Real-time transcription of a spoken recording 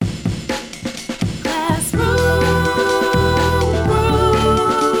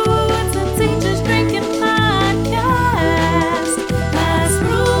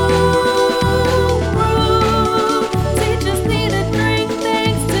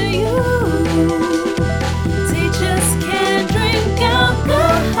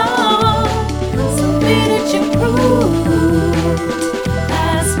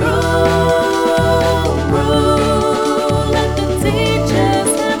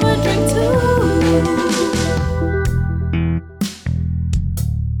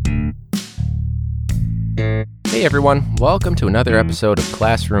Hey everyone, welcome to another episode of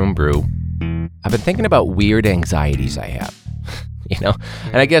Classroom Brew. I've been thinking about weird anxieties I have, and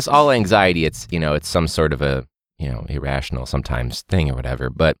I guess all anxiety, it's some sort of a, irrational sometimes thing or whatever.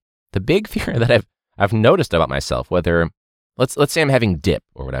 But the big fear that I've noticed about myself, whether, let's say I'm having dip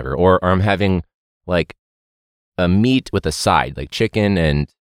or whatever, or I'm having like a meat with a side, like chicken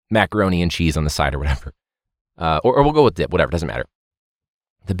and macaroni and cheese on the side or whatever, or we'll go with dip, whatever, doesn't matter.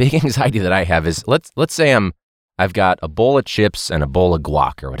 The big anxiety that I have is, let's say I've got a bowl of chips and a bowl of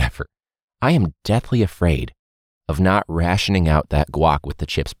guac or whatever. I am deathly afraid of not rationing out that guac with the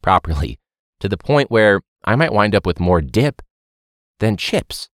chips properly, to the point where I might wind up with more dip than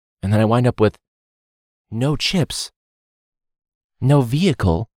chips. And then I wind up with no chips, no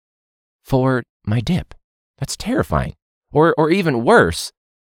vehicle for my dip. That's terrifying. Or even worse,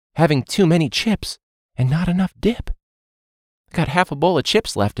 having too many chips and not enough dip. I got half a bowl of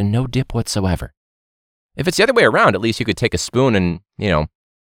chips left and no dip whatsoever. If it's the other way around, at least you could take a spoon and,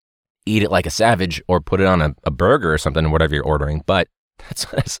 eat it like a savage or put it on a burger or something, whatever you're ordering. But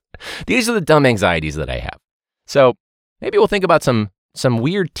these are the dumb anxieties that I have. So maybe we'll think about some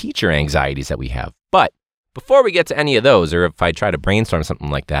weird teacher anxieties that we have. But before we get to any of those, or if I try to brainstorm something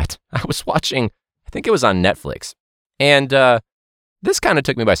like that, I was watching, I think it was on Netflix. And this kind of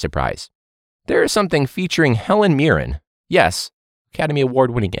took me by surprise. There is something featuring Helen Mirren. Yes, Academy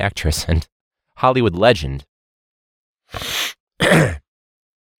Award-winning actress and Hollywood legend.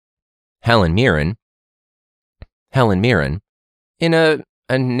 Helen Mirren in a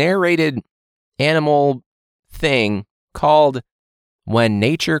narrated animal thing called When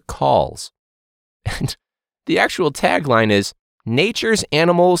Nature Calls. And the actual tagline is, nature's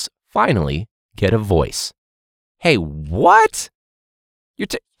animals finally get a voice. Hey, what?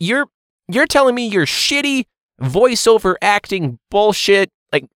 You're telling me your shitty voiceover acting bullshit,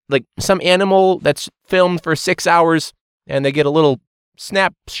 like some animal that's filmed for 6 hours and they get a little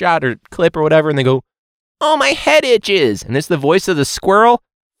snapshot or clip or whatever and they go, oh, my head itches. And it's the voice of the squirrel?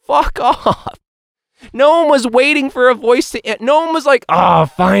 Fuck off. No one was waiting for a voice no one was like, oh,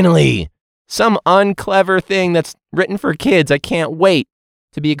 finally. Some unclever thing that's written for kids. I can't wait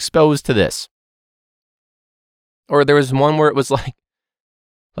to be exposed to this. Or there was one where it was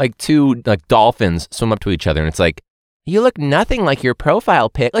like two dolphins swim up to each other and it's like, you look nothing like your profile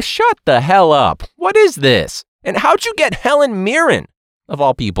pic. Like, shut the hell up. What is this? And how'd you get Helen Mirren, of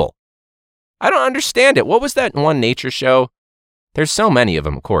all people? I don't understand it. What was that one nature show? There's so many of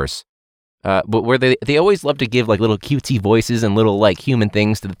them, of course. But where they always love to give like little cutesy voices and little like human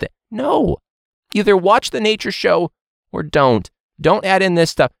things to the thing. No. Either watch the nature show or don't. Don't add in this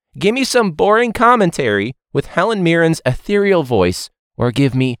stuff. Give me some boring commentary with Helen Mirren's ethereal voice, or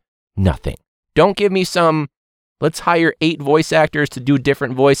give me nothing. Don't give me some, let's hire 8 voice actors to do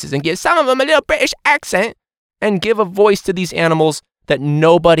different voices and give some of them a little British accent and give a voice to these animals that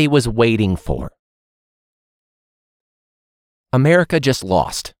nobody was waiting for. America just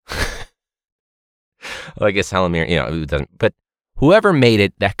lost. Well, I guess Helen Mirren, it doesn't, but whoever made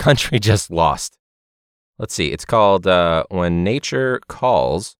it, that country just lost. Let's see, it's called When Nature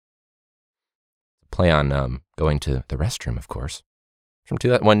Calls. Play on going to the restroom, of course.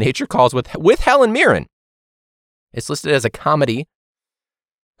 When Nature Calls with Helen Mirren. It's listed as a comedy.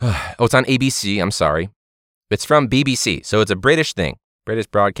 Oh, it's on ABC. I'm sorry. It's from BBC, so it's a British thing. British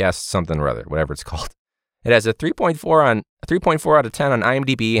broadcast something or other, whatever it's called. It has a 3.4 out of 10 on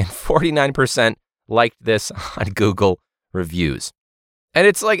IMDb, and 49% liked this on Google reviews. And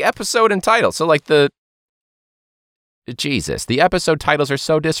it's like episode and title. So like the episode titles are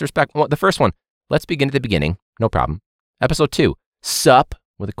so disrespectful. The first one, let's begin at the beginning. No problem. Episode 2, Sup,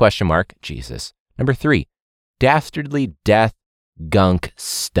 with a question mark. Jesus. Number 3, Dastardly Death Gunk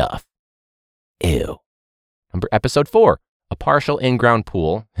Stuff. Ew. Episode 4, A Partial In-Ground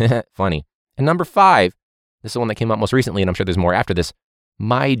Pool. Funny. And number 5, this is the one that came out most recently, and I'm sure there's more after this,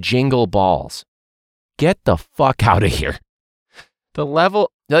 My Jingle Balls. Get the fuck out of here. The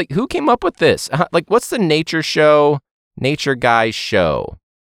level, like, who came up with this? What's the nature guy show?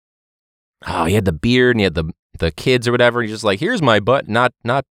 Oh, he had the beard and he had the kids or whatever. He's just like, here's my butt, not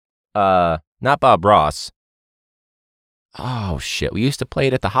Bob Ross. Oh, shit. We used to play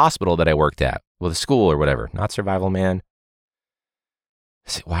it at the hospital that I worked at, with a school or whatever. Not Survival Man.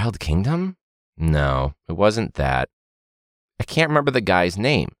 Is it Wild Kingdom? No, it wasn't that. I can't remember the guy's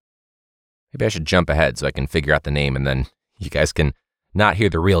name. Maybe I should jump ahead so I can figure out the name, and then you guys can not hear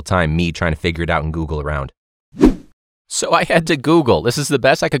the real time me trying to figure it out and Google around. So I had to Google. This is the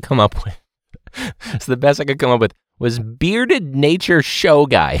best I could come up with. Was bearded nature show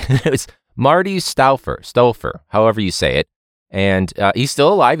guy. It was Marty Stouffer, however you say it. And he's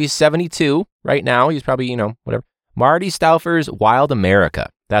still alive. He's 72 right now. He's probably, whatever. Marty Stauffer's Wild America.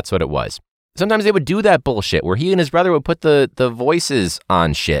 That's what it was. Sometimes they would do that bullshit where he and his brother would put the voices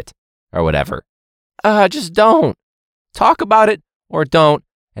on shit or whatever. Just don't. Talk about it or don't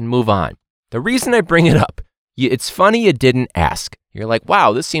and move on. The reason I bring it up, it's funny you didn't ask. You're like,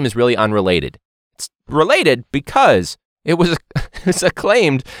 wow, this seems really unrelated. It's related because it was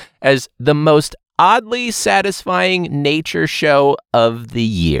acclaimed as the most oddly satisfying nature show of the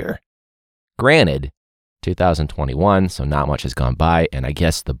year. Granted, 2021, so not much has gone by, and I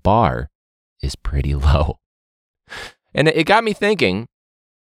guess the bar is pretty low. And it got me thinking,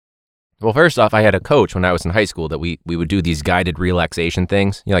 well, first off, I had a coach when I was in high school that we would do these guided relaxation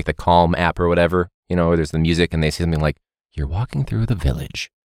things, like the Calm app or whatever, where there's the music and they say something like, you're walking through the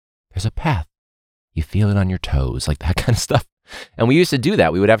village. There's a path. You feel it on your toes, like that kind of stuff. And we used to do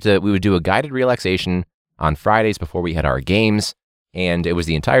that. We would do a guided relaxation on Fridays before we had our games. And it was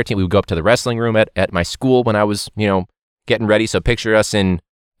the entire team. We would go up to the wrestling room at my school when I was, getting ready. So picture us in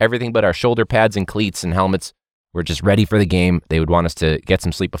everything but our shoulder pads and cleats and helmets. We're just ready for the game. They would want us to get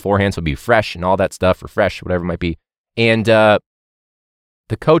some sleep beforehand, so be fresh and all that stuff, or fresh, whatever it might be. And the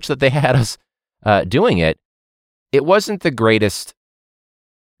coach that they had us doing it wasn't the greatest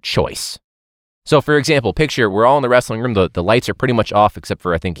choice. So, for example, picture we're all in the wrestling room. The lights are pretty much off, except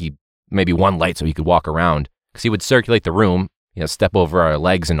for I think maybe one light so he could walk around, because he would circulate the room, step over our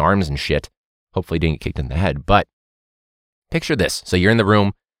legs and arms and shit. Hopefully, he didn't get kicked in the head. But picture this: so you're in the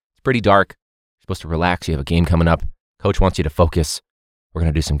room. It's pretty dark. You're supposed to relax. You have a game coming up. Coach wants you to focus. We're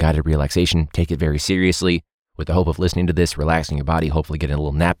going to do some guided relaxation. Take it very seriously with the hope of listening to this, relaxing your body, hopefully getting a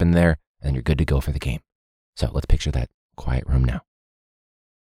little nap in there, and you're good to go for the game. So let's picture that quiet room now.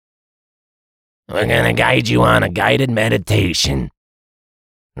 We're going to guide you on a guided meditation.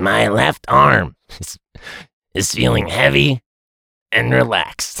 My left arm is feeling heavy and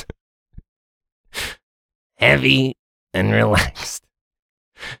relaxed. Heavy and relaxed.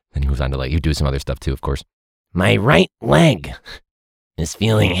 Then he moves on to you do some other stuff too, of course. My right leg is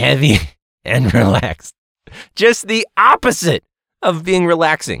feeling heavy and relaxed. Just the opposite of being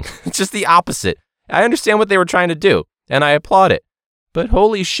relaxing. It's just the opposite. I understand what they were trying to do, and I applaud it. But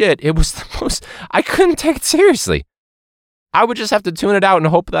holy shit, it was the most... I couldn't take it seriously. I would just have to tune it out and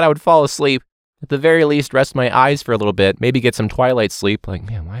hope that I would fall asleep. At the very least, rest my eyes for a little bit, maybe get some twilight sleep. Like,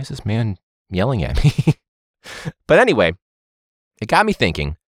 man, why is this man yelling at me? But anyway, it got me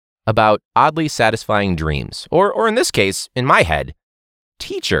thinking about oddly satisfying dreams. Or in this case, in my head,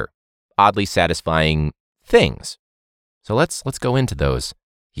 teacher oddly satisfying things. So let's go into those.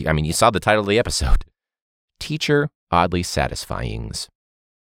 You saw the title of the episode. Teacher oddly satisfyings.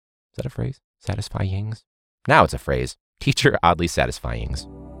 Is that a phrase? Satisfyings? Now it's a phrase. Teacher oddly satisfyings.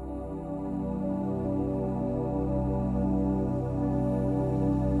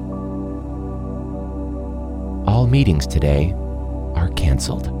 All meetings today are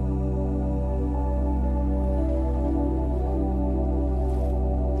canceled.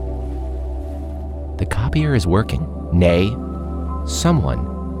 The copier is working. Nay,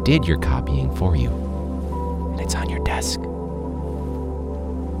 someone did your copying for you, and it's on your desk.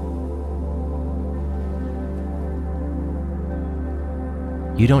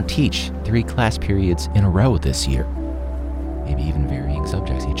 You don't teach 3 class periods in a row this year, maybe even varying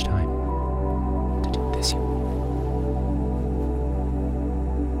subjects each time. To do this year.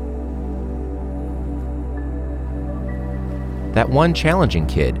 That one challenging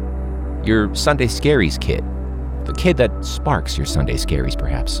kid, your Sunday Scaries kid, the kid that sparks your Sunday Scaries,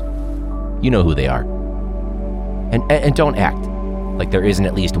 perhaps. You know who they are. And don't act like there isn't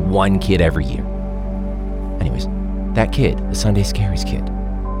at least one kid every year. Anyways, that kid, the Sunday Scaries kid,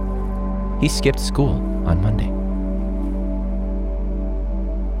 he skipped school on Monday.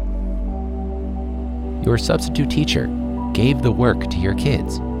 Your substitute teacher gave the work to your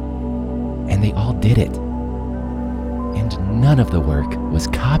kids, and they all did it. And none of the work was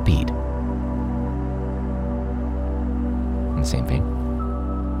copied. In the same vein,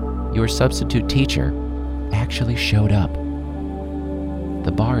 your substitute teacher actually showed up.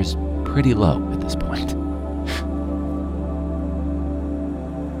 The bar is pretty low at this point.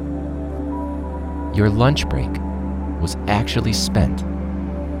 Your lunch break was actually spent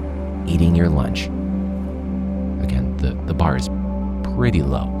eating your lunch. Again, the bar is pretty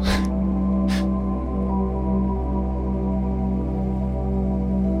low.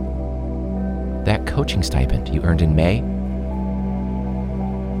 That coaching stipend you earned in May,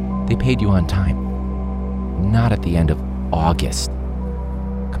 they paid you on time, not at the end of August.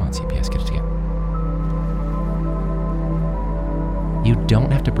 Come on, CPS, get it together. You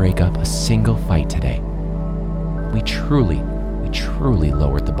don't have to break up a single fight today. We truly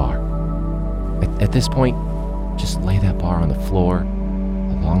lowered the bar. At this point, just lay that bar on the floor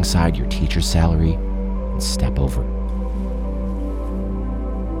alongside your teacher's salary and step over.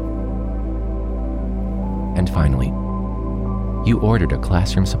 And finally, you ordered a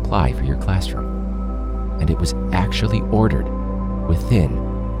classroom supply for your classroom, and it was actually ordered within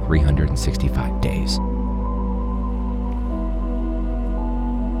 365 days.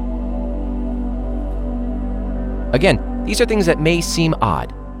 Again, these are things that may seem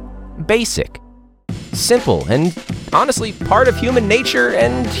odd, basic, simple, and honestly part of human nature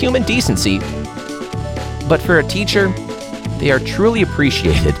and human decency. But for a teacher, they are truly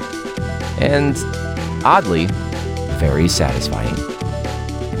appreciated and, oddly, very satisfying.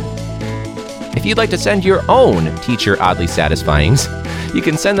 If you'd like to send your own teacher oddly satisfyings, you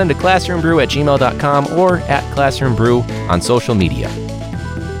can send them to classroombrew@gmail.com or @classroombrew on social media.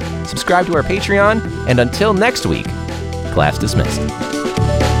 Subscribe to our Patreon, and until next week, class dismissed.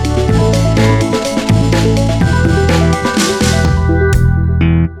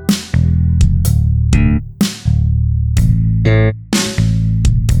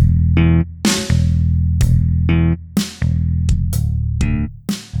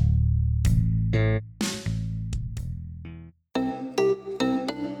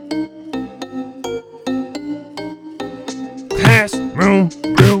 Classroom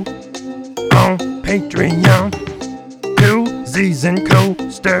Brew on Patreon. Koozies and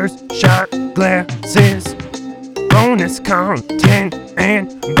coasters, shot glasses, bonus content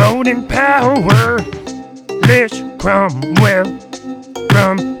and voting power. Lish Cromwell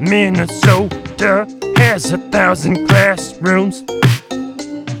from Minnesota has 1,000 classrooms.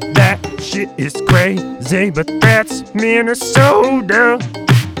 That shit is crazy, but that's Minnesota.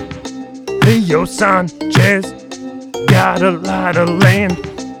 Leo Sanchez got a lot of land.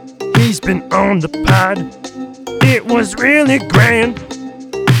 He's been on the pod. It was really grand.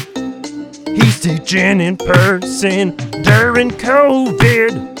 He's teaching in person during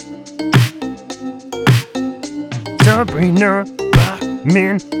COVID. Sabrina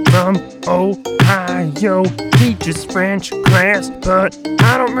Bachman from Ohio teaches French class, but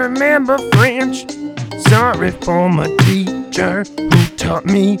I don't remember French. Sorry for my teacher who taught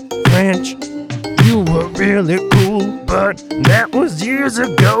me French. You were really cool, but that was years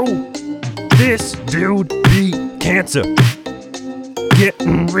ago. This dude beat cancer,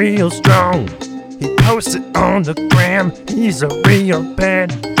 getting real strong. He posts it on the gram, he's a real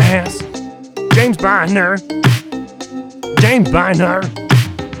badass. James Biner,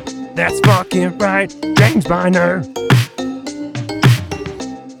 that's fucking right, James Biner.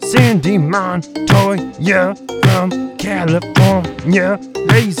 Cindy Montoya from California,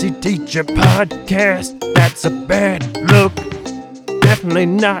 Lazy Teacher Podcast, that's a bad look. Definitely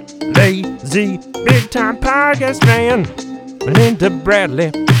not lazy, big time podcast fan. Melinda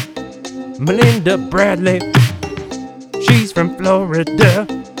Bradley, she's from Florida.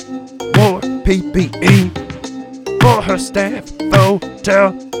 Wore PPE for her staff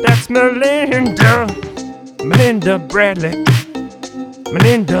photo. That's Melinda Bradley.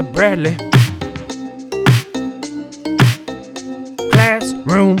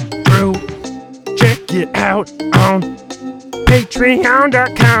 Classroom Brew, check it out on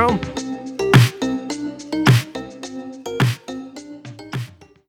Patreon.com.